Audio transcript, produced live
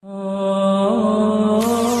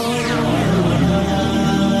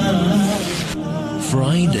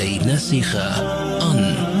Naseegah on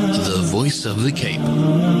the Voice of the Cape.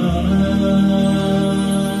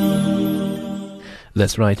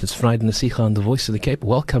 That's right, it's Friday Naseegah on the Voice of the Cape.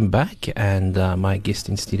 Welcome back, and my guest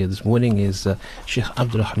in studio this morning is Sheikh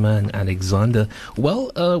Abdul Rahman Alexander. Well,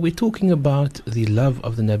 we're talking about the love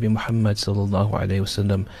of the Nabi Muhammad sallallahu alayhi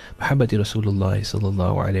wasallam, Muhammadi Rasulullah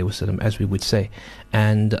sallallahu alayhi wasallam, as we would say.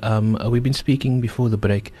 And we've been speaking before the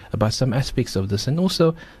break about some aspects of this, and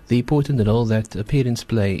also the important role that parents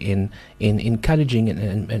play in encouraging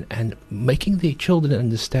and making their children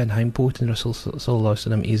understand how important Rasul sallallahu alayhi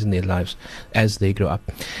wasallam is in their lives as they grow up.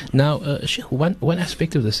 Now, Sheikh, one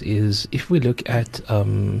aspect of this is, if we look at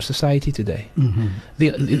society today,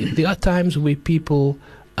 there are times where people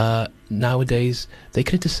nowadays, they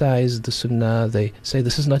criticize the Sunnah. They say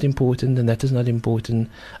this is not important and that is not important.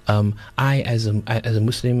 I as a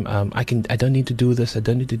Muslim, I don't need to do this, I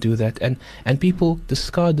don't need to do that, and people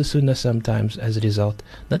discard the Sunnah sometimes as a result,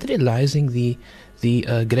 not realizing the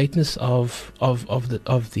greatness of the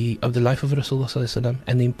life of Rasulullah sallallahu alaihi wasallam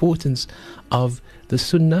and the importance of the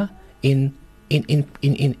Sunnah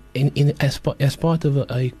as part of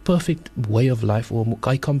a perfect way of life, or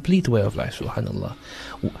a complete way of life. Subhanallah.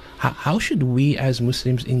 How should we as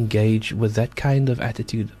Muslims engage with that kind of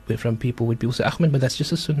attitude from people? When people say, Ahmed, but that's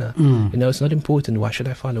just a Sunnah. You know, it's not important. Why should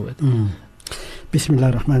I follow it?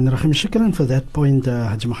 Bismillah ar-Rahman ar-Rahim. Shukran for that point,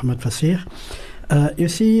 Haji Muhammad Fasih. You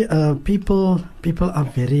see, people are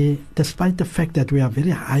very, despite the fact that we are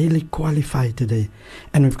very highly qualified today,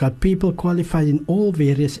 and we've got people qualified in all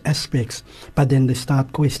various aspects, but then they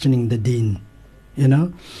start questioning the deen, you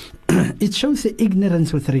know. It shows the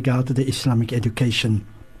ignorance with regard to the Islamic education.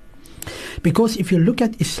 Because if you look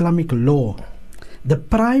at Islamic law, the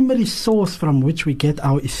primary source from which we get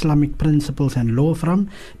our Islamic principles and law from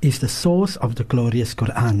is the source of the glorious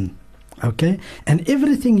Quran. Okay, and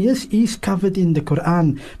everything, yes, is covered in the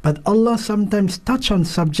Quran, but Allah sometimes touch on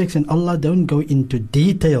subjects and Allah don't go into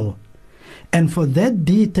detail. And for that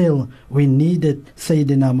detail, we needed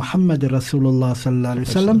Sayyidina Muhammad Rasulullah sallallahu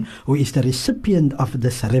alaihi wasallam, who is the recipient of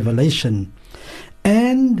this revelation.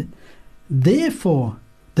 And therefore,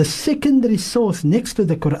 the secondary source next to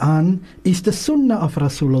the Quran is the Sunnah of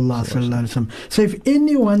Rasulullah sallallahu alaihi wasallam. So if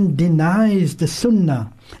anyone denies the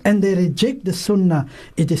Sunnah and they reject the Sunnah,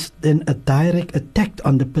 it is then a direct attack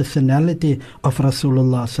on the personality of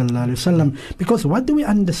Rasulullah sallallahu alaihi wasallam. Because what do we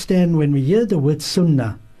understand when we hear the word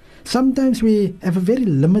Sunnah? Sometimes we have a very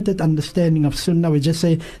limited understanding of Sunnah. We just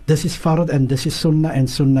say this is Farad and this is Sunnah, and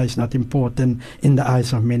Sunnah is not important in the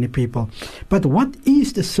eyes of many people. But what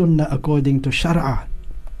is the Sunnah according to Sharia?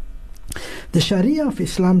 The Sharia of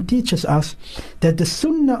Islam teaches us that the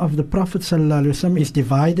Sunnah of the Prophet ﷺ is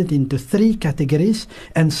divided into 3 categories,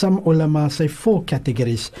 and some ulama say 4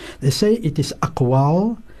 categories. They say it is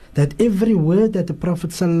aqwal, that every word that the Prophet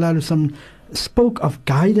ﷺ spoke of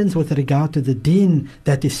guidance with regard to the deen,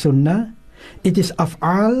 that is Sunnah. It is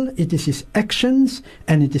af'al, it is his actions,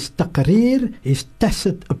 and it is taqreer, his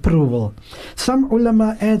tacit approval. Some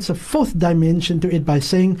ulama adds a 4th dimension to it by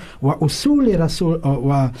saying wa usuli rasul,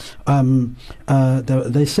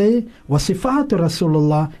 they say wa sifatu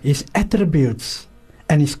Rasulullah, his attributes,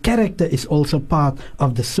 and his character is also part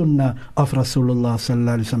of the Sunnah of Rasulullah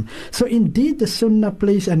sallallahu alaihi wasallam. So indeed the Sunnah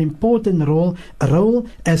plays an important role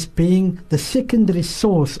as being the secondary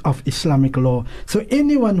source of Islamic law. So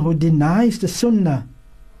anyone who denies the Sunnah,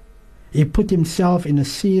 he put himself in a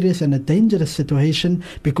serious and a dangerous situation,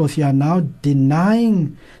 because he are now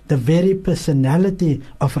denying the very personality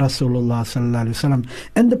of Rasulullah sallallahu alaihi wasallam.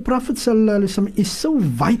 And the Prophet sallallahu alaihi wasallam is so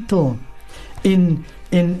vital in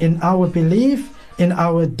our belief, in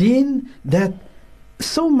our deen, that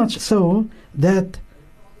so much so that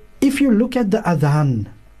if you look at the adhan,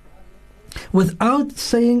 without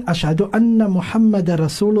saying Ashhadu anna Muhammad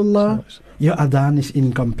Rasulullah, your adhan is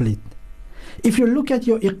incomplete. If you look at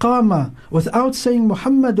your iqamah, without saying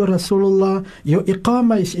Muhammad Rasulullah, your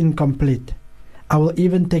iqamah is incomplete. I will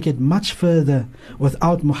even take it much further.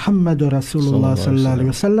 Without Muhammad Rasulullah sallallahu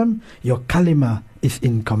alaihi wasallam, your kalima is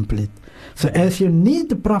incomplete. So as you need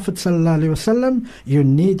the Prophet sallallahu alaihi wasallam, you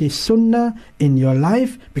need his sunnah in your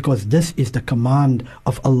life, because this is the command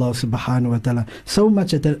of Allah subhanahu wa ta'ala. So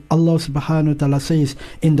much that Allah subhanahu wa ta'ala says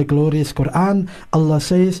in the glorious Quran, Allah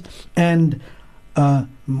says, and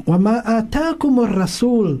وَمَا آتَاكُمُ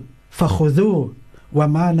الرَّسُولُ فَخُذُوهُ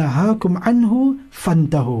وَمَا نَهَاكُمْ عَنْهُ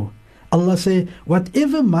فَانْتَهُوا. Allah say,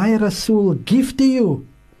 whatever my Rasul give to you,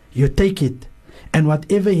 you take it. And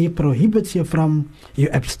whatever he prohibits you from, you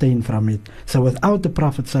abstain from it. So without the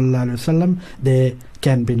Prophet ﷺ,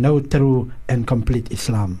 can be no true and complete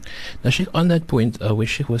Islam. Now, Sheikh, on that point, where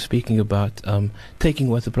Sheikh was speaking about taking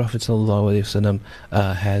what the Prophet ﷺ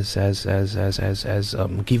has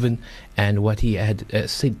given and what he had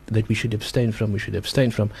said that we should abstain from,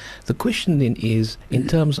 The question then is, in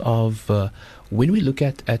terms of when we look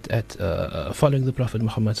at following the Prophet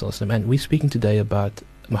Muhammad ﷺ, and we're speaking today about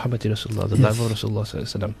Muhammad Rasulullah, the love of Rasulullah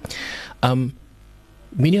ﷺ.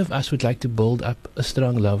 Many of us would like to build up a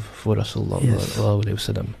strong love for Rasulullah. Yes.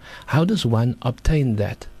 How does one obtain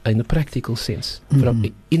that in a practical sense from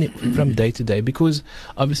day to day? Because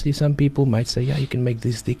obviously some people might say, yeah, you can make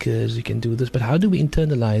these dhikrs, you can do this, but how do we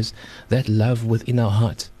internalize that love within our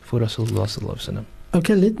heart for Rasulullah sallallahu alaihi wasallam?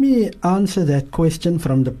 Okay, let me answer that question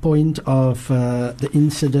from the point of the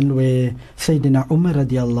incident where Sayyidina Umar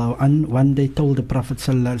radiallahu anh one day told the Prophet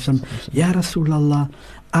sallallahu alaihi wasallam, Ya Rasulallah,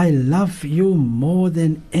 I love you more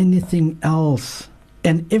than anything else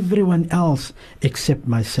and everyone else except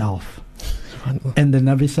myself. And the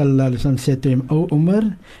Nabi sallallahu alaihi wasallam said to him, Oh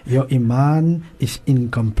Umar, your iman is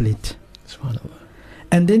incomplete.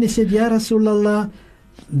 And then he said, Ya Rasulallah,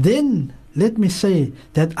 then let me say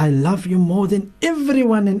that I love you more than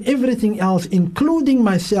everyone and everything else, including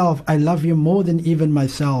myself. I love you more than even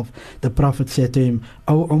myself. The Prophet said to him,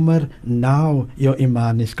 Oh Umar, now your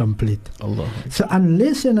iman is complete. Allah. So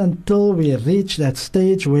unless and until we reach that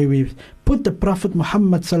stage where we put the Prophet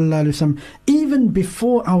Muhammad sallallahu alaihi wasallam even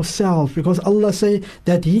before ourselves, because Allah say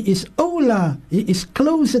that he is awla, he is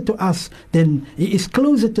closer to us than he is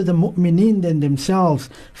closer to the mu'mineen than themselves.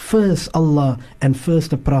 First Allah and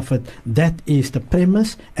first the Prophet. That is the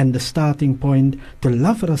premise and the starting point to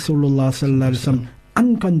love Rasulullah sallallahu alaihi wasallam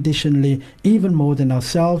unconditionally, even more than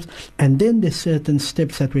ourselves. And then there's certain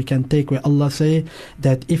steps that we can take where Allah say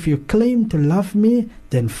that if you claim to love me,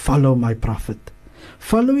 then follow my Prophet.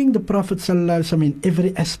 Following the Prophet ﷺ in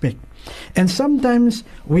every aspect. And sometimes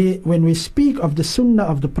when we speak of the sunnah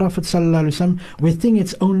of the Prophet ﷺ, we think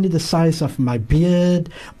it's only the size of my beard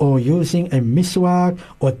or using a miswak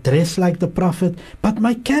or dress like the Prophet, but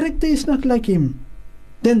my character is not like him.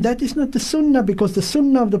 Then that is not the sunnah, because the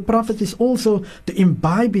sunnah of the Prophet is also to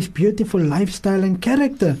imbibe his beautiful lifestyle and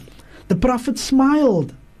character. The Prophet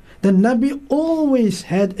smiled. The Nabi always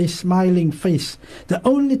had a smiling face. The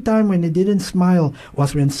only time when he didn't smile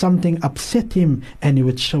was when something upset him and he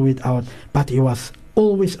would show it out. But he was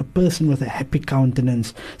always a person with a happy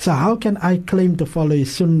countenance. So how can I claim to follow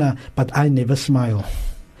his sunnah but I never smile?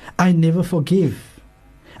 I never forgive.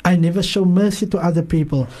 I never show mercy to other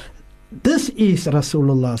people. This is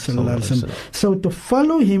Rasulullah sallallahu alaihi wasallam. So to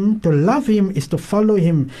follow him, to love him, is to follow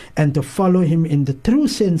him, and to follow him in the true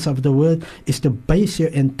sense of the word is to base your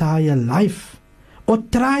entire life, or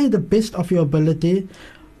try the best of your ability,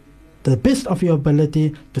 to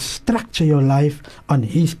structure your life on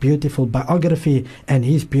his beautiful biography and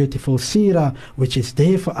his beautiful seerah, which is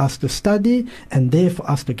there for us to study and there for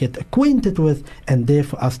us to get acquainted with and there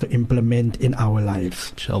for us to implement in our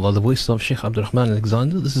lives. Inshallah, the voice of Sheikh Abdul Rahman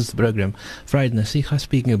Alexander. This is the program Friday Naseegah,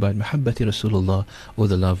 speaking about Mahabbati Rasulullah, or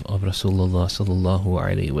the love of Rasulullah sallallahu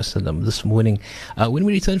alaihi wasallam. This morning, when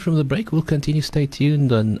we return from the break, we'll continue. Stay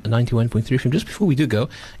tuned on 91.3 FM. Just before we do go,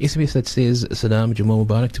 SMS that says, Salam Jummah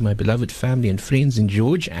Mubarak to my beloved family and friends in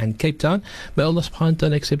George and Cape Town. May Allah subhanahu wa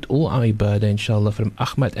ta'ala accept all our ibadah, inshallah, from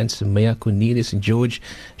Ahmad and Sumaya Cornelius in George.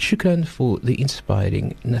 Shukran for the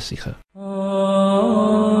inspiring Naseegah.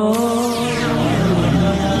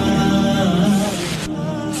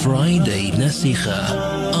 Friday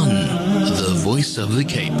Naseegah on the Voice of the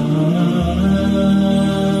Cape.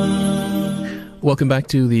 Welcome back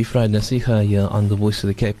to the Friday Naseegah here on the Voice of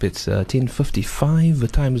the Cape. It's 10:55. The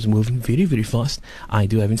time is moving very, very fast. I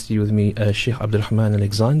do have in studio with me Sheikh Abdul Rahman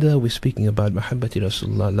Alexander. We're speaking about Mahabbati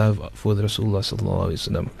Rasulullah, love for the Rasulullah sallallahu alaihi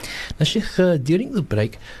wasallam. Now, Sheikh, during the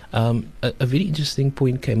break, a very interesting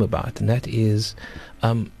point came about, and that is,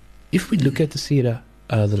 if we look at the seerah,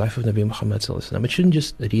 the life of Nabi Muhammad sallallahu alaihi wasallam, it shouldn't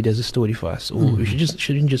just read as a story for us, or we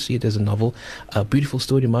shouldn't just see it as a novel, a beautiful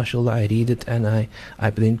story. Mashallah, I read it and I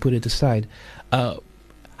then put it aside.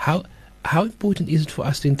 How important is it for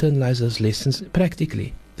us to internalize those lessons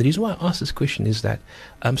practically? The reason why I ask this question is that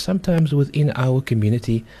sometimes within our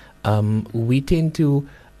community, we tend to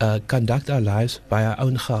conduct our lives by our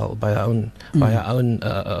own khal, by our own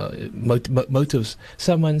motives.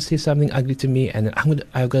 Someone says something ugly to me, and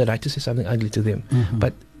I've got a right to say something ugly to them.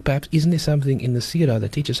 But perhaps isn't there something in the seerah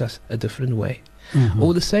that teaches us a different way?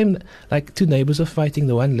 Or the same, like two neighbors are fighting,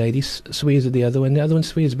 the one lady swears at the other one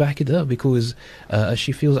swears back at her because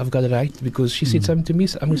she feels I've got a right because she said something to me,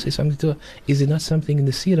 so I'm going to say something to her. Is there not something in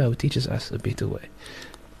the seerah that teaches us a better way?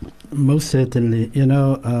 Most certainly. You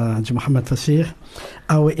know, Haji Muhammad Fasih,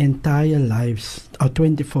 our entire lives, our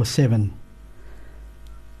 24/7,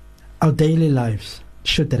 our daily lives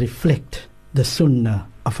should reflect the sunnah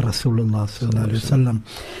of Rasulullah sallallahu alaihi wasallam,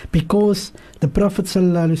 because the Prophet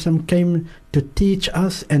sallallahu alaihi wasallam came to teach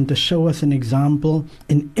us and to show us an example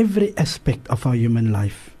in every aspect of our human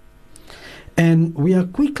life. And we are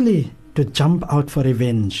quickly to jump out for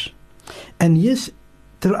revenge. And yes,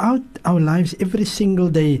 throughout our lives, every single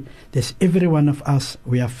day, there's every one of us,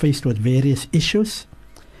 we are faced with various issues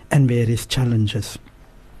and various challenges.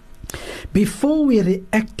 Before we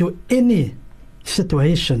react to any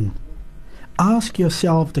situation, ask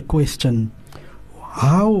yourself the question,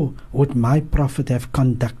 how would my Prophet have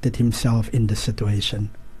conducted himself in this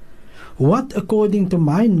situation? What, according to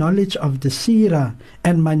my knowledge of the seerah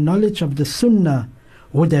and my knowledge of the sunnah,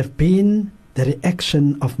 would have been the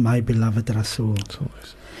reaction of my beloved Rasul?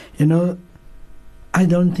 You know, I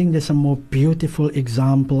don't think there's a more beautiful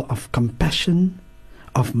example of compassion,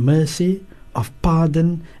 of mercy, of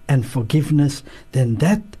pardon and forgiveness than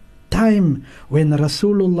that time when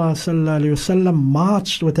Rasulullah sallallahu alaihi wasallam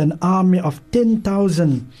marched with an army of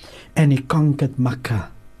 10,000 and he conquered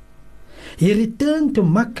Makkah. He returned to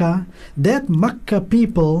Makkah, that Makkah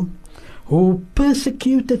people who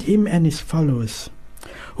persecuted him and his followers,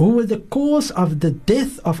 who were the cause of the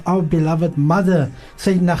death of our beloved mother,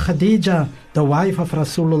 Sayyidina Khadija, the wife of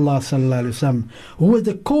Rasulullah sallallahu alaihi wasallam, who were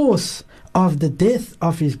the cause of the death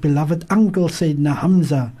of his beloved uncle Sayyidina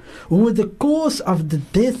Hamza, who were the cause of the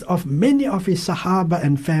death of many of his Sahaba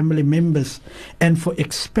and family members, and for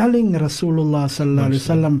expelling Rasulullah sallallahu alaihi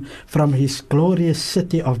wasallam from his glorious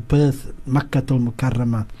city of birth, Makkatul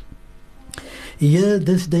Mukarramah. Here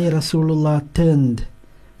this day Rasulullah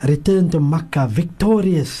returned to Makkah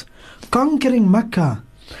victorious, conquering Makkah,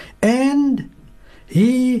 and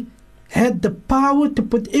he had the power to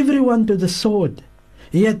put everyone to the sword.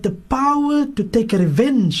 He had the power to take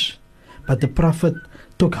revenge. But the Prophet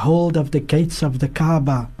took hold of the gates of the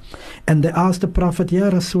Kaaba, and they asked the Prophet, Ya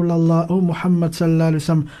Rasulullah, O Muhammad sallallahu alaihi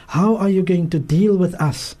wasallam, how are you going to deal with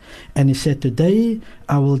us? And he said, today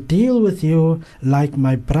I will deal with you like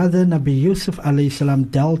my brother Nabi Yusuf alayhi salam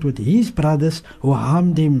dealt with his brothers who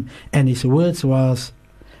harmed him. And his words was,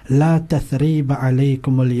 La tathriba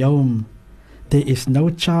alaykum al-yawm. There is no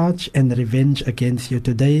charge and revenge against you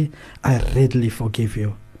today. I readily forgive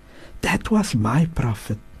you. That was my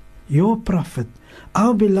Prophet, your Prophet,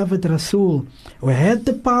 our beloved Rasul, who had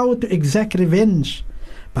the power to exact revenge,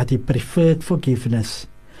 but he preferred forgiveness.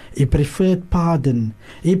 He preferred pardon.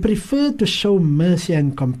 He preferred to show mercy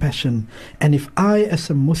and compassion. And if I as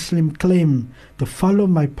a Muslim claim to follow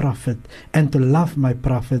my Prophet and to love my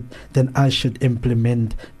Prophet, then I should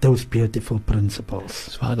implement those beautiful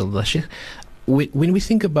principles. SubhanAllah, Sheikh. When we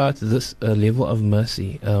think about this level of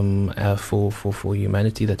mercy for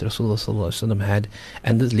humanity that Rasulullah sallallahu alaihi wasallam had,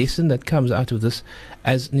 and the lesson that comes out of this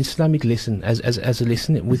as an Islamic lesson, as a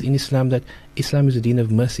lesson within Islam, that Islam is a deen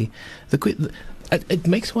of mercy, it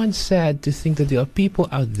makes one sad to think that there are people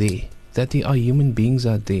out there, that there are human beings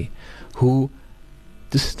out there who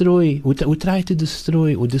try to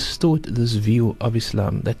destroy or distort this view of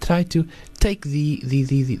Islam, that try to take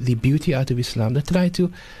the beauty out of Islam, that try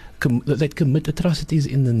to that commit atrocities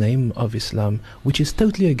in the name of Islam, which is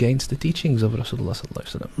totally against the teachings of Rasulullah sallallahu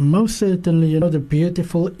alaihi wasallam. Most certainly, you know, the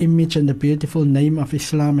beautiful image and the beautiful name of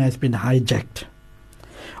Islam has been hijacked.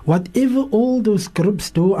 Whatever all those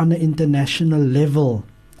groups do on an international level,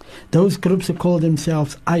 those groups who call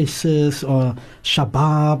themselves ISIS or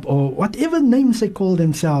Shabab or whatever names they call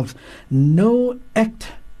themselves, no act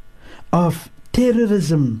of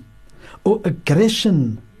terrorism or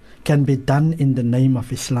aggression can be done in the name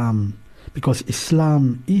of Islam, because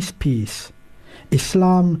Islam is peace.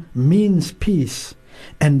 Islam means peace,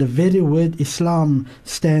 and the very word Islam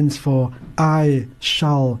stands for I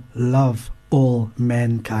shall love all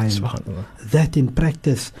mankind. That in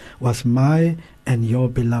practice was my and your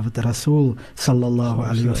beloved Rasul sallallahu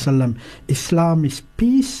alaihi wasallam. Islam is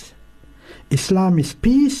peace. Islam is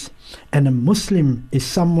peace, and a Muslim is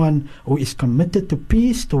someone who is committed to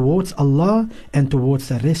peace towards Allah and towards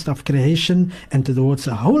the rest of creation and towards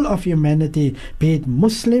the whole of humanity, be it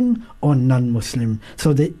Muslim or non-Muslim.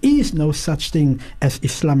 So there is no such thing as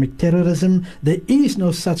Islamic terrorism. There is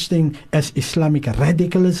no such thing as Islamic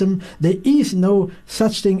radicalism. There is no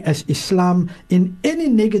such thing as Islam in any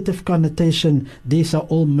negative connotation. These are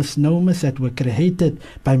all misnomers that were created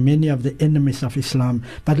by many of the enemies of Islam.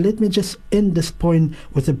 But let me just end this point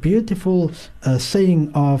with a beautiful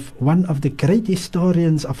saying of one of the great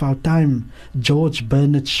historians of our time, George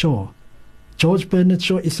Bernard Shaw. George Bernard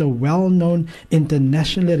Shaw is a well-known,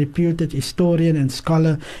 internationally reputed historian and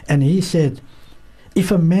scholar, and he said,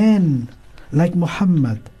 if a man like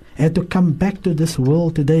Muhammad had to come back to this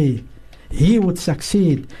world today, he would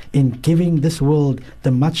succeed in giving this world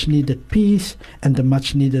the much-needed peace and the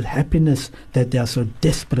much-needed happiness that they are so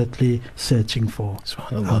desperately searching for.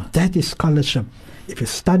 Now, that is scholarship. If you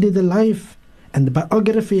study the life and the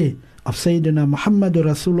biography of Sayyidina Muhammad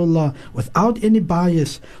Rasulullah without any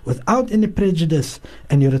bias, without any prejudice,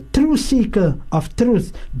 and you're a true seeker of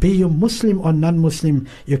truth, be you Muslim or non-Muslim,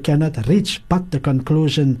 you cannot reach but the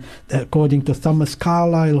conclusion, according to Thomas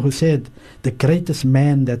Carlyle, who said, the greatest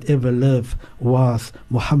man that ever lived was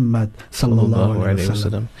Muhammad sallallahu alaihi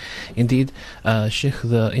wasallam. Indeed, Sheikh,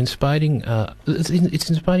 it's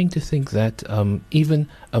inspiring to think that even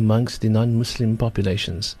amongst the non-Muslim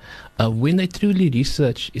populations, when they truly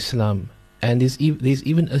research Islam, and there's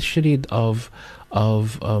even a shred of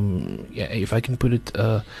if I can put it,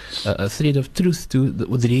 a thread of truth to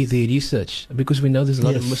the research, because we know there's a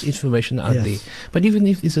lot of misinformation out there. But even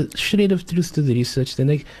if there's a shred of truth to the research, then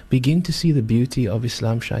they begin to see the beauty of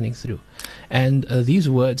Islam shining through. And these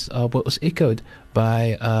words are what was echoed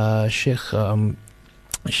by Sheikh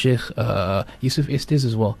Yusuf Estes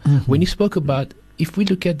as well, when he spoke about, if we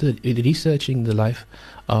look at the researching the life,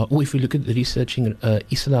 or if we look at the researching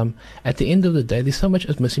Islam, at the end of the day, there's so much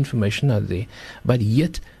misinformation out there. But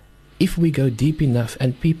yet, if we go deep enough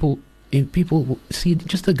and people see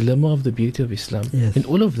just a glimmer of the beauty of Islam, then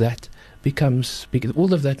all of that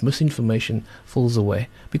all of that misinformation falls away.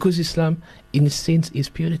 Because Islam, in a sense, is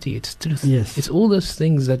purity, it's truth. It's all those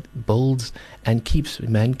things that builds and keeps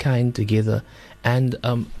mankind together. And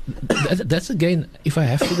that's again, if I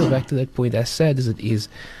have to go back to that point, as sad as it is,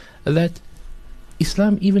 that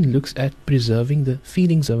Islam even looks at preserving the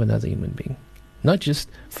feelings of another human being. Not just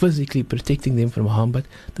physically protecting them from harm, but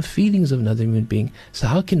the feelings of another human being. So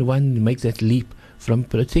how can one make that leap from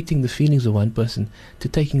protecting the feelings of one person to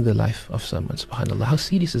taking the life of someone? SubhanAllah, how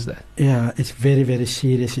serious is that? Yeah, it's very, very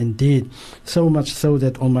serious indeed. So much so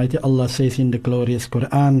that Almighty Allah says in the glorious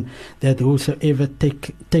Quran that whosoever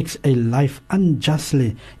takes a life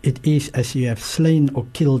unjustly, it is as you have slain or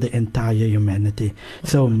killed the entire humanity.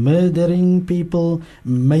 So murdering people,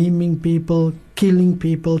 maiming people, killing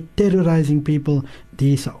people, terrorizing people,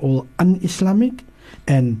 these are all un-Islamic,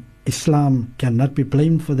 and Islam cannot be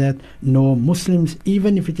blamed for that, nor Muslims,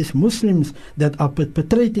 even if it is Muslims that are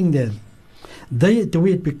perpetrating that. They do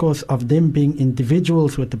it because of them being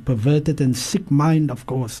individuals with a perverted and sick mind, of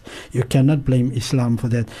course. You cannot blame Islam for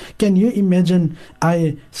that. Can you imagine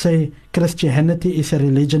I say Christianity is a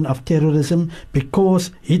religion of terrorism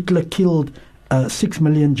because Hitler killed 6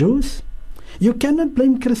 million Jews? You cannot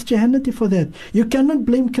blame Christianity for that. You cannot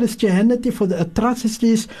blame Christianity for the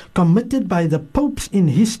atrocities committed by the popes in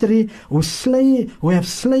history who have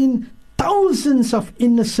slain thousands of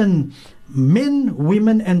innocent men,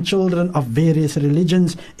 women and children of various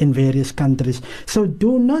religions in various countries. So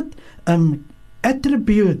do not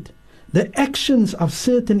attribute the actions of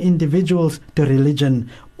certain individuals to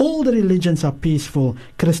religion. All the religions are peaceful.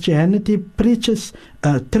 Christianity preaches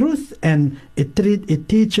truth, and it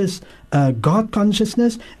teaches God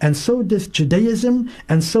consciousness, and so does Judaism,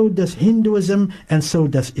 and so does Hinduism, and so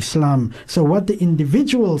does Islam. So what the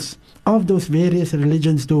individuals of those various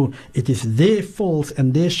religions do, it is their faults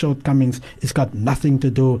and their shortcomings. It's got nothing to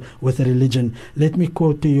do with religion. Let me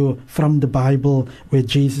quote to you from the Bible, where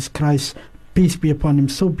Jesus Christ, peace be upon him,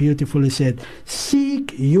 so beautifully said,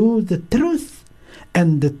 "Seek you the truth,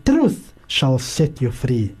 and the truth shall set you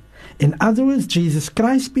free." In other words, Jesus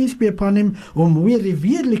Christ, peace be upon him, whom we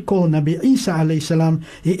reverently call Nabi Isa alayhi salam,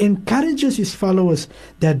 he encourages his followers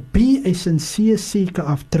that be a sincere seeker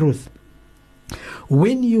of truth.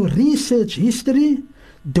 When you research history,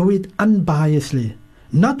 do it unbiasedly,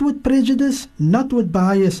 not with prejudice, not with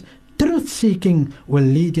bias. Truth-seeking will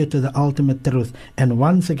lead you to the ultimate truth. And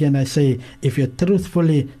once again I say, if you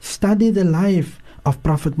truthfully study the life of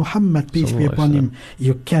Prophet Muhammad, peace be upon him,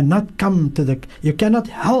 you cannot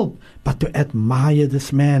help but to admire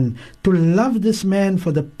this man, to love this man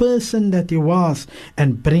for the person that he was,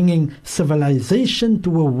 and bringing civilization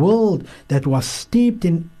to a world that was steeped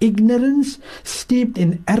in ignorance, steeped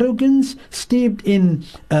in arrogance, steeped in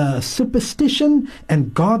superstition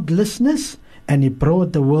and godlessness, and he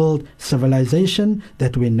brought the world civilization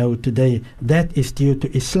that we know today. That is due to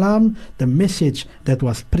Islam, the message that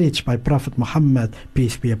was preached by Prophet Muhammad,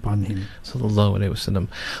 peace be upon him. Sallallahu Alaihi Wasallam.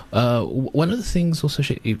 One of the things also,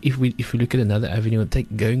 if we look at another avenue,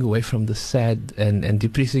 going away from the sad and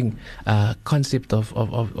depressing concept of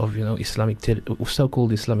Islamic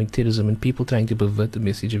so-called Islamic terrorism and people trying to pervert the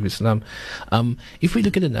message of Islam, if we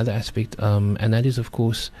look at another aspect, and that is of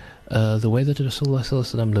course the way that Rasulullah Sallallahu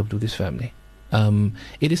Alaihi Wasallam lived with his family.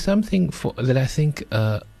 It is something that I think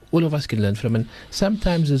all of us can learn from, and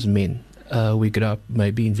sometimes as men we grow up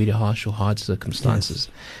maybe in very harsh or hard circumstances,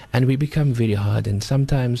 and we become very hard, and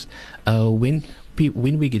sometimes when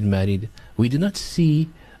we get married, we do not see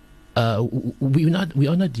we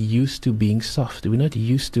are not used to being soft. We're not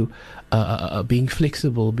used to being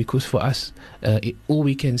flexible, because for us all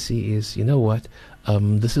we can see is, you know what,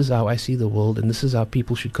 this is how I see the world, and this is how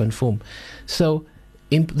people should conform. So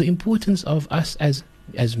the importance of us as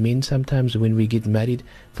men, sometimes when we get married,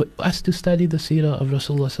 for us to study the seerah of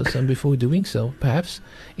Rasulullah Sallallahu Alaihi Wasallam before doing so, perhaps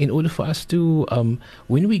in order for us to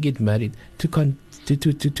when we get married to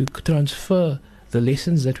transfer the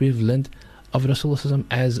lessons that we've learned of Rasulullah Sallallahu Alaihi Wasallam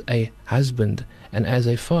as a husband and as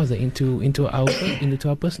a father into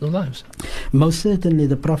our personal lives. Most certainly,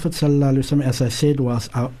 the Prophet Sallallahu Alaihi Wasallam, as I said,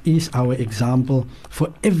 is our example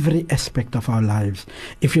for every aspect of our lives.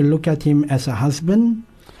 If you look at him as a husband,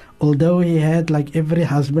 although he had, like every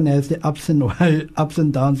husband has the ups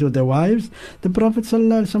and downs with their wives, the Prophet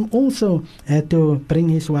ﷺ also had to bring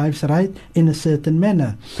his wives right in a certain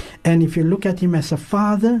manner. And if you look at him as a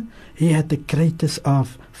father, he had the greatest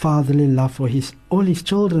of fatherly love for all his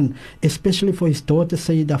children, especially for his daughter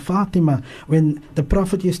Sayyidah Fatima. When the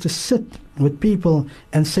Prophet used to sit with people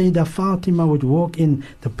and Sayyidah Fatima would walk in,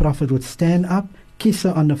 the Prophet would stand up, kiss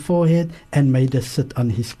her on the forehead, and made her sit on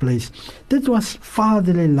his place. That was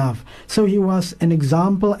fatherly love. So he was an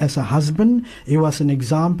example as a husband, he was an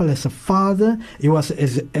example as a father, he was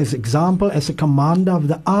as example as a commander of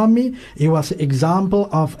the army, he was an example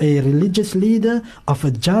of a religious leader, of a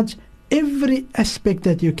judge. Every aspect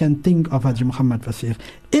that you can think of, Haji Muhammad Fasir,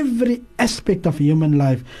 every aspect of human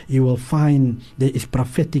life, you will find there is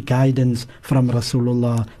prophetic guidance from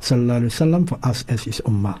Rasulullah Sallallahu Alaihi Wasallam for us as his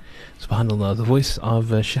ummah. SubhanAllah, the voice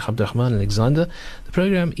of Sheikh Abdurrahman Alexander. The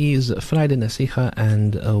program is Friday Naseegah,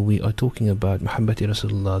 and we are talking about Muhammadi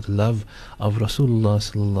Rasulullah, the love of Rasulullah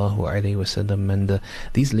Sallallahu Alaihi Wasallam, and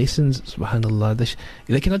these lessons, SubhanAllah,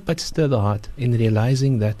 they cannot but stir the heart in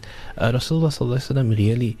realizing that Rasulullah Sallallahu Alaihi Wasallam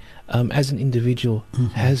really, as an individual,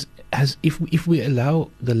 has if we allow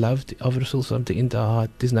the love of Rasulullah to enter our heart,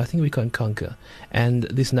 there's nothing we can't conquer, and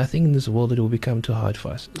there's nothing in this world that will become too hard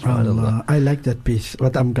for us. SubhanAllah. I like that piece,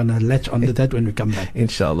 but I'm gonna latch onto that when we come back.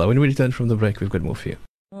 Inshallah. When we return from the break, we've got more for you.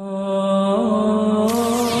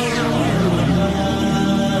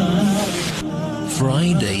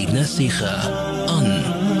 Friday Naseegah on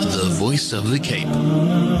the Voice of the Cape.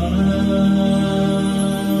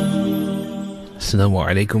 Assalamu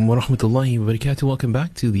alaikum wa rahmatullahi wa barakatuh. Welcome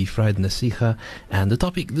back to the Friday Naseegah, and the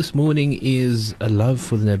topic this morning is a love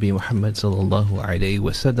for the Nabi Muhammad sallallahu alaihi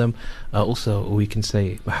wasallam. Also, we can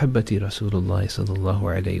say Mahabbati Rasulullah sallallahu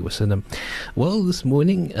alaihi wasallam. Well, this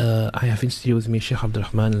morning I have in studio with me Sheikh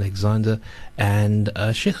Abdurrahman Alexander, and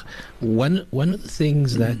Sheikh, one of the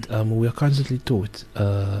things that we are constantly taught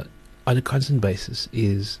on a constant basis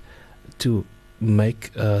is to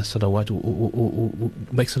make salawat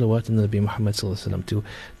make salawat on the Nabi Muhammad sallallahu alaihi wasallam,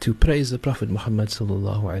 to praise the Prophet Muhammad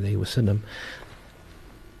sallallahu alaihi wasallam.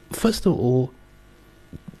 First of all,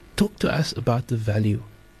 talk to us about the value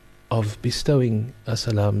of bestowing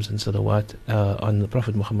salams and salawat on the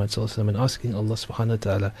Prophet Muhammad sallallahu alaihi wasallam, and asking Allah subhanahu wa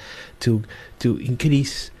ta'ala to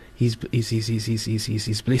increase his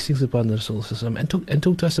blessings upon the Rasulullah, and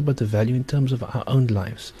talk to us about the value in terms of our own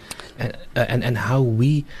lives, and how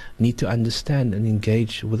we need to understand and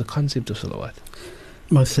engage with the concept of salawat.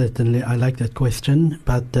 Most certainly, I like that question.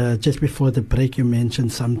 But just before the break, you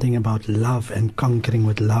mentioned something about love and conquering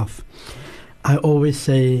with love. I always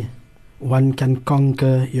say one can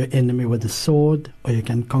conquer your enemy with a sword, or you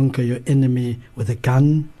can conquer your enemy with a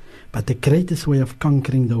gun. But the greatest way of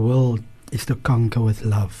conquering the world is to conquer with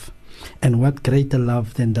love. And what greater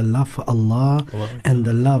love than the love for Allah and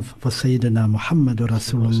the love for Sayyidina Muhammad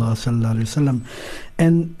Rasulullah Sallallahu Alaihi Wasallam.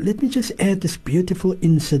 And let me just add this beautiful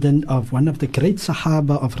incident of one of the great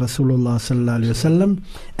Sahaba of Rasulullah Sallallahu Alaihi Wasallam.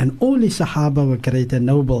 And all the Sahaba were great and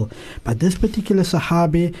noble, but this particular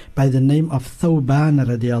Sahabi by the name of Thawban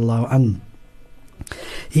radiallahu an,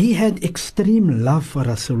 he had extreme love for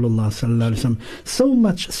Rasulullah Sallallahu Alaihi Wasallam, so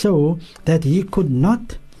much so that he could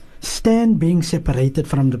not stand being separated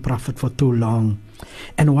from the Prophet for too long.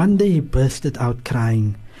 And one day he bursted out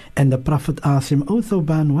crying. And the Prophet asked him, "Oh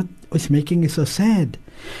Thawban, what is making you so sad?"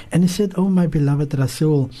 And he said, "Oh my beloved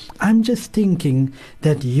Rasul, I'm just thinking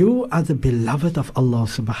that you are the beloved of Allah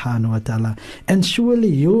subhanahu wa ta'ala, and surely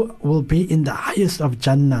you will be in the highest of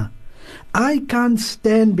Jannah. I can't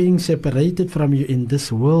stand being separated from you in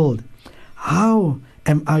this world. How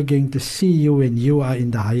am I going to see you when you are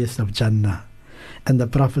in the highest of Jannah?" And the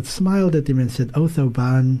Prophet smiled at him and said, "Oh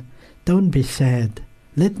Thawban, don't be sad.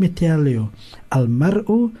 Let me tell you,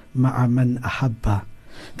 al-mar'u ma'a man ahabba,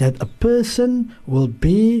 that a person will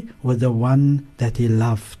be with the one that he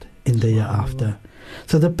loved in the year after."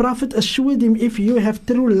 So the Prophet assured him, if you have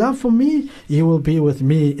true love for me, you will be with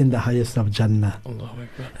me in the highest of Jannah.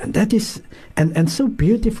 And that is, and so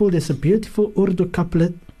beautiful. There's a beautiful Urdu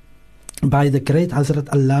couplet by the great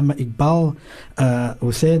Hazrat Allama Iqbal,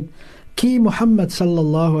 who said, कि मोहम्मद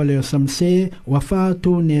सल्लल्लाहु अलैहि वसल्लम से वफा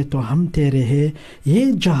तूने तो हम तेरे है,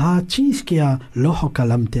 ये जहाँ चीज़ किया लोह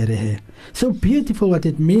कलम तेरे है. So beautiful what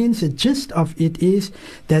it means. The gist of it is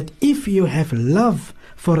that if you have love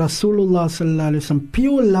for Rasulullah sallallahu alaihi wasallam,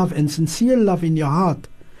 pure love and sincere love in your heart,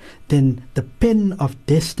 then the pen of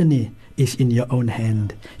destiny is in your own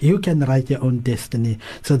hand. You can write your own destiny.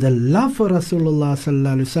 So the love for Rasulullah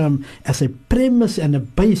sallallahu alaihi wasallam as a premise and a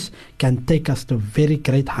base can take us to very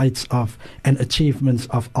great heights of and achievements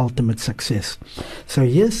of ultimate success. So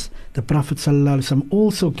yes, the Prophet sallallahu alaihi wasallam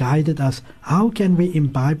also guided us. How can we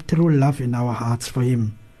imbibe true love in our hearts for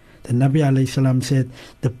him? The Nabi alayhi salam said,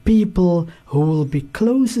 the people who will be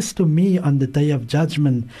closest to me on the day of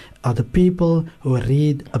judgment are the people who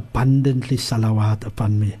read abundantly salawat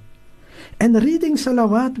upon me. And reading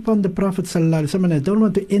salawat upon the Prophet sallallahu alaihi wasallam, and I don't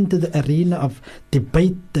want to enter the arena of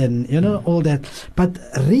debate and all that, but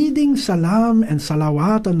reading salam and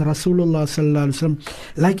salawat on Rasulullah sallallahu alaihi wasallam,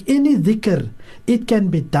 like any dhikr, it can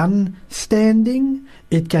be done standing,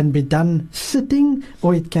 it can be done sitting,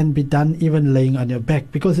 or it can be done even laying on your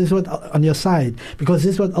back, because this is what on your side, because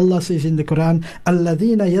this is what Allah says in the Quran,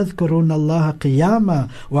 alladhina yadhkuruna Allah qiyama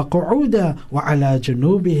wa qu'uda wa ala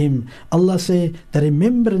junubihim. Allah say the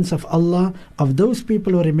remembrance of Allah, of those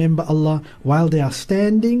people who remember Allah while they are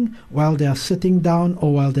standing, while they are sitting down,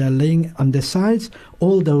 or while they are laying on their sides,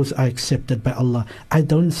 all those are accepted by Allah. I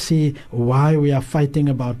don't see why we are fighting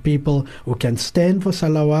about people who can stand for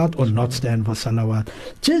salawat or not stand for salawat.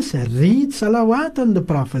 Just read salawat on the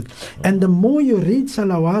Prophet. And the more you read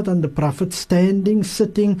salawat on the Prophet, standing,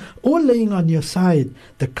 sitting, or laying on your side,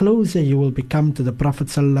 the closer you will become to the Prophet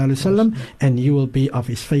sallallahu alaihi wasallam, and you will be of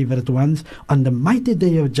his favorite ones on the mighty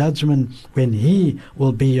day of judgment, when he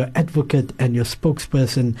will be your advocate and your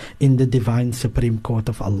spokesperson in the divine supreme court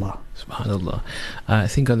of Allah. SubhanAllah. I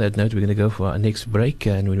think on that note we're going to go for our next break,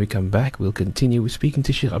 and when we come back we'll continue. We're speaking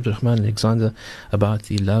to Sheikh Abdul Rahman Alexander about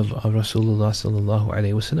the love of Rasulullah sallallahu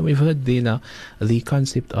alaihi wasallam. We've heard there now the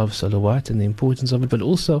concept of salawat and the importance of it, but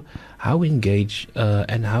also how we engage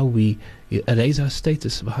and how we raise our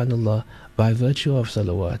status, subhanAllah, by virtue of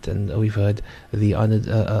salawat. And we've heard the honored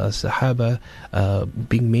Sahaba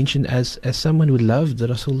being mentioned as someone who loved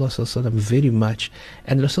Rasulullah sallallahu alaihi wasallam very much,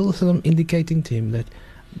 and Rasulullah sallallahu alaihi wasallam indicating to him that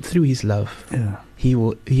through his love, he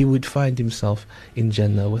would find himself in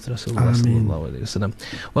Jannah with Rasulullah sallallahu alaihi wasallam.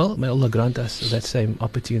 Well, may Allah grant us that same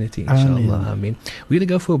opportunity, inshallah. Ameen. We're going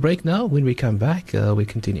to go for a break now. When we come back, we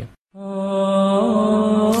continue.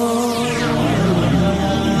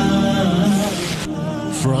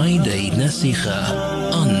 Friday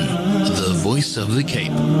Naseegah on The Voice of the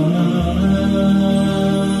Cape.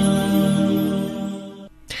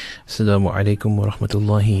 Assalamu alaikum wa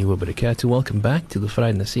rahmatullahi wa barakatuh. Welcome back to the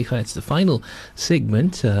Friday Naseegah. It's the final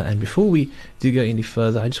segment, and before we do go any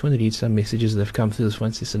further, I just want to read some messages that have come through. This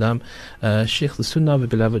one says, Salam, Sheikh, the Sunnah of the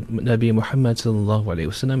beloved Nabi Muhammad sallallahu alaihi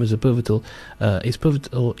wasallam is pivotal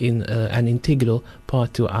in an integral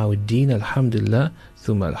part to our deen. Alhamdulillah,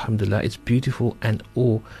 thumma alhamdulillah. It's beautiful and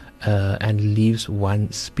and leaves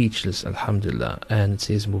one speechless, alhamdulillah. And it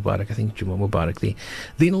says Mubarak, I think Jumu'ah Mubarak there.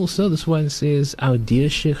 Then also this one says, our dear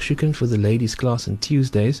Sheikh, shukran for the ladies class on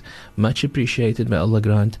Tuesdays, much appreciated. May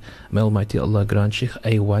Almighty Allah grant Sheikh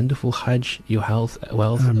a wonderful Hajj, your health,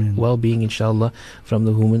 wealth, well-being, inshallah, from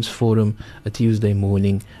the Women's Forum, a Tuesday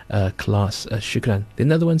morning class. Shukran. Then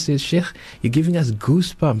another one says, Sheikh, you're giving us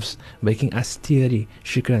goosebumps, making us teary.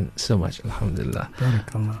 Shukran so much, alhamdulillah.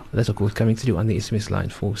 That's of course coming through on the SMS line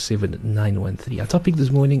 47913. Our topic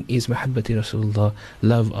this morning is Mahabbati Rasulullah,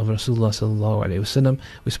 love of Rasulullah sallallahu alaihi wasallam.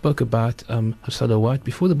 We spoke about salawat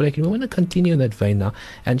before the break, and we want to continue in that vein now.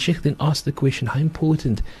 And Sheikh then asked the question, how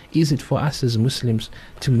important is it for us as Muslims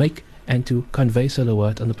to make and to convey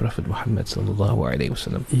salawat on the Prophet Muhammad sallallahu alaihi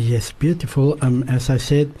wasallam. Yes, beautiful. As I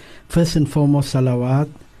said, first and foremost,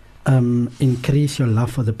 salawat. Increase your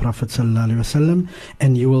love for the Prophet sallallahu alaihi wasallam,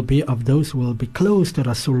 and you will be of those who will be close to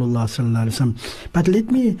Rasulullah sallallahu alaihi wasallam. But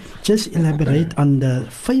let me just elaborate on the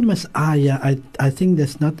famous ayah. I think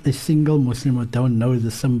there's not a single Muslim who don't know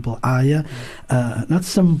the simple ayah, not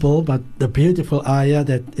simple, but the beautiful ayah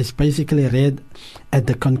that is basically read at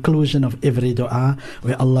the conclusion of every dua,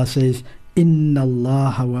 where Allah says, Inna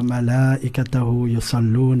Allah wa malaikatahu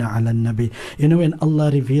yusalluna ala nabi. You know, when Allah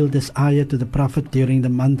revealed this ayah to the Prophet during the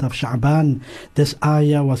month of Sha'ban, this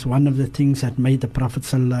ayah was one of the things that made the Prophet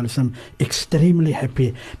sallallahu alaihi wasallam extremely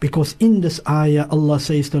happy, because in this ayah Allah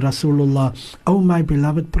says to Rasulullah, "Oh my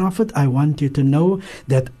beloved Prophet, I want you to know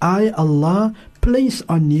that I, Allah, place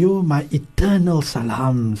on you my eternal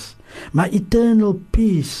salams, my eternal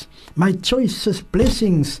peace, my choicest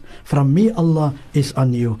blessings from me, Allah, is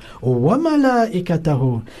on you. Wa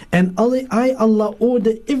malaikatahu, and I, Allah,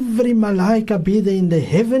 order every malaika, be they in the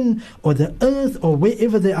heaven or the earth or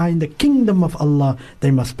wherever they are in the kingdom of Allah, they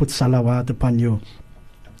must put salawat upon you."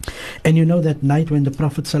 And you know that night when the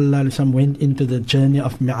Prophet ﷺ went into the journey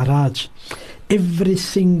of Mi'raj, every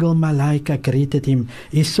single malaika greeted him.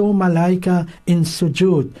 He saw malaika in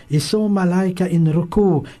sujood, he saw malaika in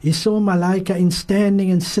ruku, he saw malaika in standing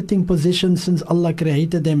and sitting position since Allah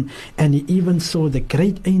created them, and he even saw the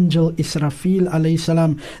great angel Israfil alayhi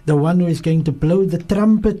salam, the one who is going to blow the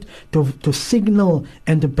trumpet to signal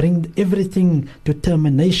and to bring everything to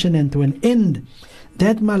termination and to an end.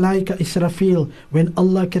 That malaika Israfil, when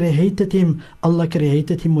Allah created him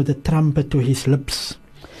with a trumpet to his lips.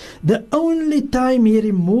 The only time he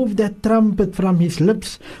removed that trumpet from his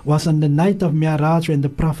lips was on the night of Mi'raj, when the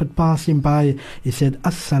Prophet passed him by. He said,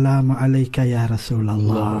 Assalamu alayka ya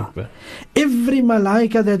Rasulallah. Every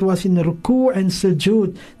malaika that was in ruku and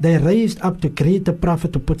sujood, they raised up to greet the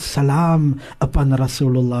Prophet, to put salam upon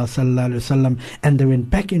Rasulullah sallallahu alaihi wasallam, and they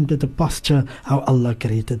went back into the posture how Allah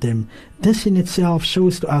created them. This in itself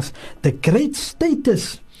shows to us the great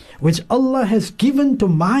status which Allah has given to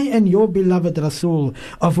my and your beloved Rasul,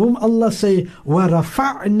 of whom Allah say,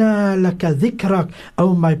 وَرَفَعْنَا لَكَ ذِكْرَكَ.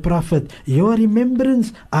 O my Prophet, your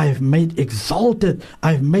remembrance I have made exalted,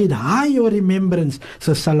 I have made high your remembrance.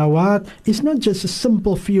 So salawat is not just a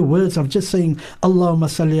simple few words of just saying Allahumma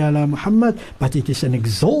salli ala Muhammad, but it is an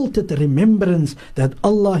exalted remembrance that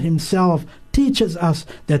Allah Himself teaches us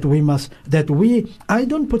that I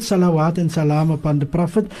don't put salawat and salam upon the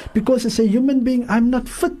Prophet because as a human being I'm not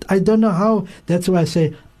fit, I don't know how. That's why I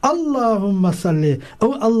say Allahumma salli.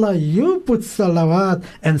 Oh Allah, you put salawat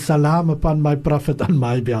and salam upon my Prophet on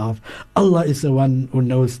my behalf. Allah is the one who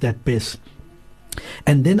knows that best.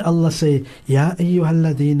 And then Allah say, Ya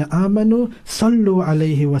ayyuhalladhina amanu sallu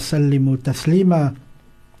alayhi wa sallimu taslima.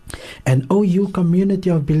 And O you community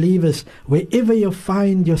of believers, wherever you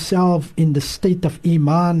find yourself in the state of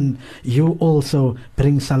Iman, you also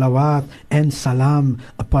bring salawat and salam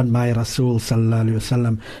upon my Rasul sallallahu alaihi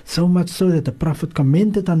wasallam. So much so that the Prophet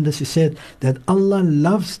commented on this. He said that Allah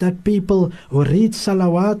loves that people who read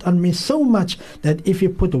salawat on me so much that if you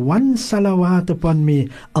put one salawat upon me,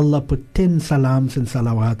 Allah put 10 salams and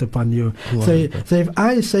salawat upon you. So if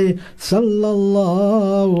I say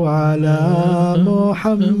sallallahu ala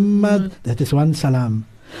Muhammad, that is one salam.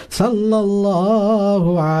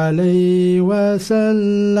 Sallallahu alayhi wa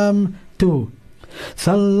sallam, 2.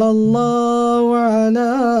 Sallallahu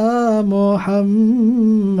ala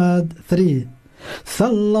Muhammad, 3.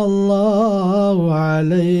 Sallallahu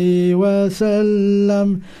alayhi wa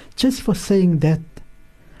sallam. Just for saying that,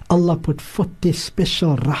 Allah put 40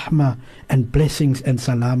 special rahmah and blessings and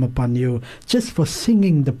salam upon you, just for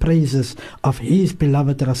singing the praises of His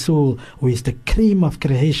beloved Rasul, who is the cream of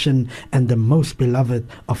creation and the most beloved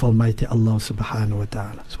of Almighty Allah subhanahu wa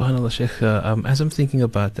ta'ala. SubhanAllah, Sheikh, as I'm thinking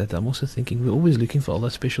about that, I'm also thinking we're always looking for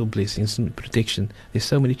Allah's special blessings and protection. There's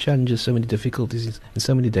so many challenges, so many difficulties, and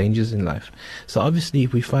so many dangers in life. So obviously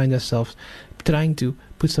if we find ourselves trying to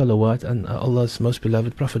put salawat on Allah's most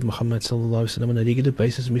beloved Prophet Muhammad sallallahu alaihi wasallam on a regular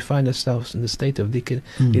basis, and we find ourselves in the state of dhikr,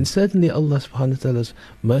 then certainly Allah subhanahu wa ta'ala's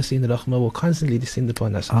mercy and rahmah will constantly descend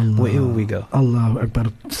upon us wherever we go. Allahu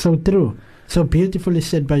Akbar. So true. So beautifully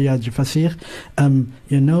said by Yaj Fasih.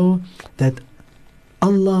 You know that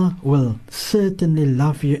Allah will certainly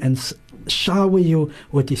love you and shower you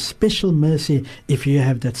with His special mercy if you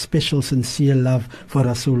have that special sincere love for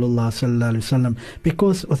Rasulullah sallallahu alaihi wasallam.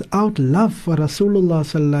 Because without love for Rasulullah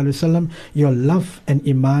sallallahu alaihi wasallam, your love and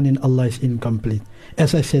iman in Allah is incomplete.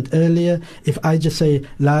 As I said earlier, if I just say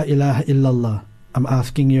La ilaha illallah, I'm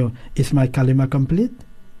asking you, is my kalima complete?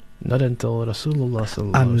 Not until Rasulullah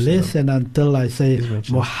sallallahu unless alaihi and until I say is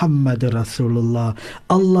mentioned. Muhammad Rasulullah.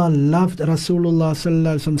 Allah loved Rasulullah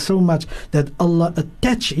sallallahu alaihi wasallam so much that Allah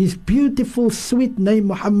attached his beautiful sweet name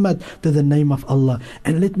Muhammad to the name of Allah.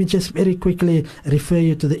 And let me just very quickly refer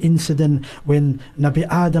you to the incident when Nabi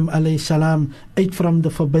Adam alayhi salam ate from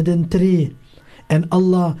the forbidden tree, and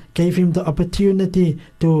Allah gave him the opportunity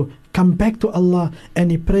to come back to Allah,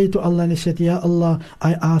 and he prayed to Allah and he said, Ya Allah,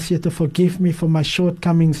 I ask you to forgive me for my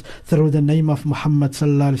shortcomings through the name of Muhammad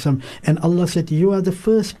sallallahu alaihi wasallam. And Allah said, you are the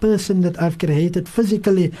first person that I've created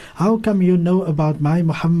physically. How come you know about my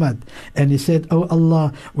Muhammad? And he said, oh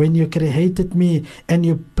Allah, when you created me and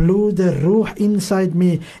you blew the ruh inside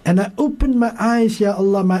me and I opened my eyes, Ya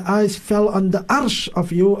Allah, my eyes fell on the arsh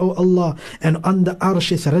of you, oh Allah, and on the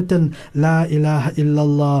arsh is written La ilaha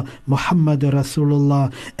illallah Muhammadur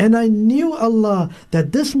Rasulullah. And I knew, Allah,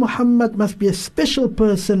 that this Muhammad must be a special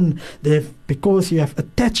person because you have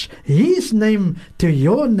attached his name to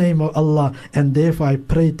your name, O Allah, and therefore I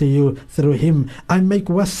pray to you through him. I make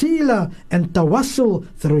wasila and tawassul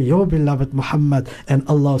through your beloved Muhammad. And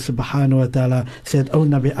Allah subhanahu wa ta'ala said, O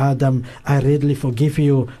Nabi Adam, I readily forgive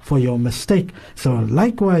you for your mistake. So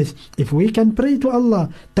likewise, if we can pray to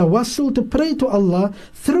Allah, tawassul to pray to Allah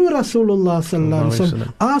through Rasulullah sallallahu alaihi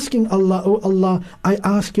wasallam, asking Allah, O Allah, I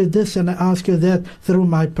ask you this and I ask you that through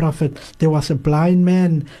my Prophet. There was a blind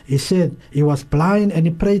man, he said he was blind, and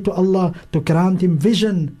he prayed to Allah to grant him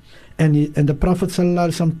vision. And the Prophet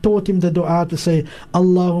ﷺ taught him the dua to say,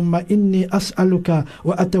 Allahumma inni as'aluka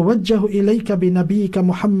wa atawajjahu ilayka bi nabiyyika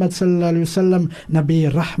Muhammad ﷺ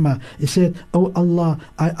Nabi Rahma. He said, oh Allah,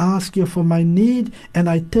 I ask you for my need and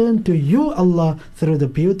I turn to you, Allah, through the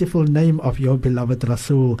beautiful name of your beloved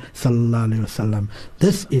Rasul ﷺ.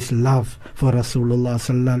 This is love for Rasulullah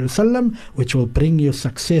ﷺ, which will bring you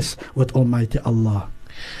success with Almighty Allah.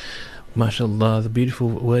 MashaAllah, the beautiful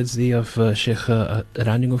words there of Sheikh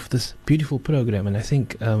rounding off this beautiful program. And I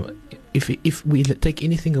think if we take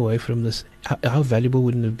anything away from this, how valuable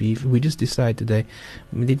wouldn't it be if we just decide today,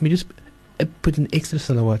 let me just put an extra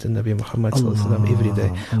salawat on Nabi Muhammad every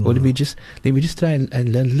day. Or let me just try and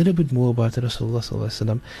learn a little bit more about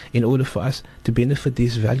Rasulullah in order for us to benefit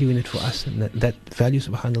this value in it for us. And that value,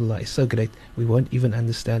 subhanAllah, is so great we won't even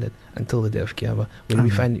understand it until the day of Qiyamah, when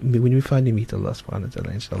we finally meet Allah subhanahu wa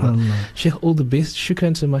ta'ala, inshallah. Sheikh, all the best.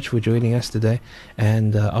 Shukran so much for joining us today.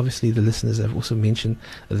 And obviously the listeners have also mentioned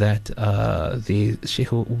that the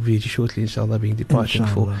Sheikh will be shortly, inshallah, being departing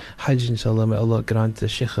for Hajj, inshallah. May Allah grant the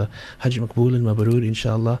Sheikh Hajj Maqbool and Mabrur,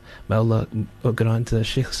 inshallah. May Allah grant the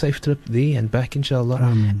Sheikh a safe trip there and back,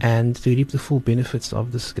 inshallah. And to reap the full benefits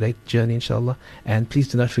of this great journey, inshallah. And please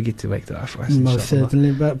do not forget to make dua for us, inshallah. Most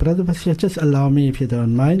certainly. But Brother Basir, just allow me, if you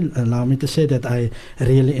don't mind, allow me to say that I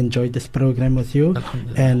really enjoyed this program with you.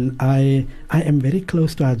 And I am very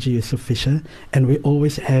close to Haji Yusuf Fisher, and we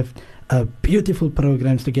always have beautiful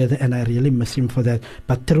programs together, and I really miss him for that.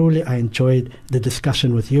 But truly I enjoyed the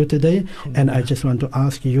discussion with you today, and I just want to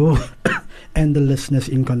ask you and the listeners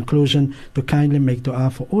in conclusion to kindly make dua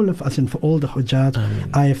for all of us and for all the Hujjaj.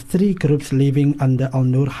 I have 3 groups leaving under Al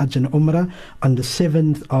Nur Hajj and Umrah on the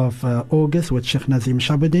 7th of August with Sheikh Nazim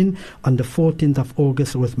Shabuddin, on the 14th of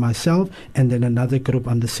August with myself, and then another group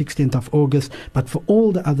on the 16th of August. But for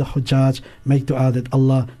all the other Hujjaj, make dua that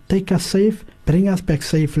Allah take us safe, bring us back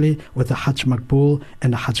safely with the Hajj Maqbool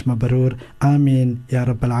and the Hajj Mabrur. Ameen, Ya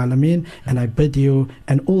Rabbil Alameen. And I bid you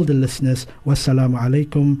and all the listeners, wassalamu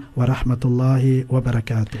alaikum wa rahmatullahi wa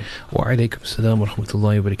barakatuh. Wa alaikum salam wa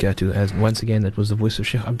rahmatullahi wa barakatuh. As once again, that was the voice of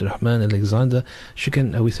Sheikh Abdurrahman Alexander.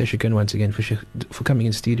 Shukran, we say shukran once again for Sheikh for coming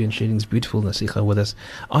in studio and sharing this beautiful Naseegah with us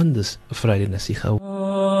on this Friday Naseegah.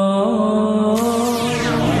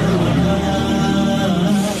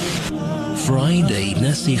 Friday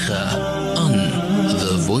Naseegah on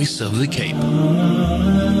the Voice of the Cape.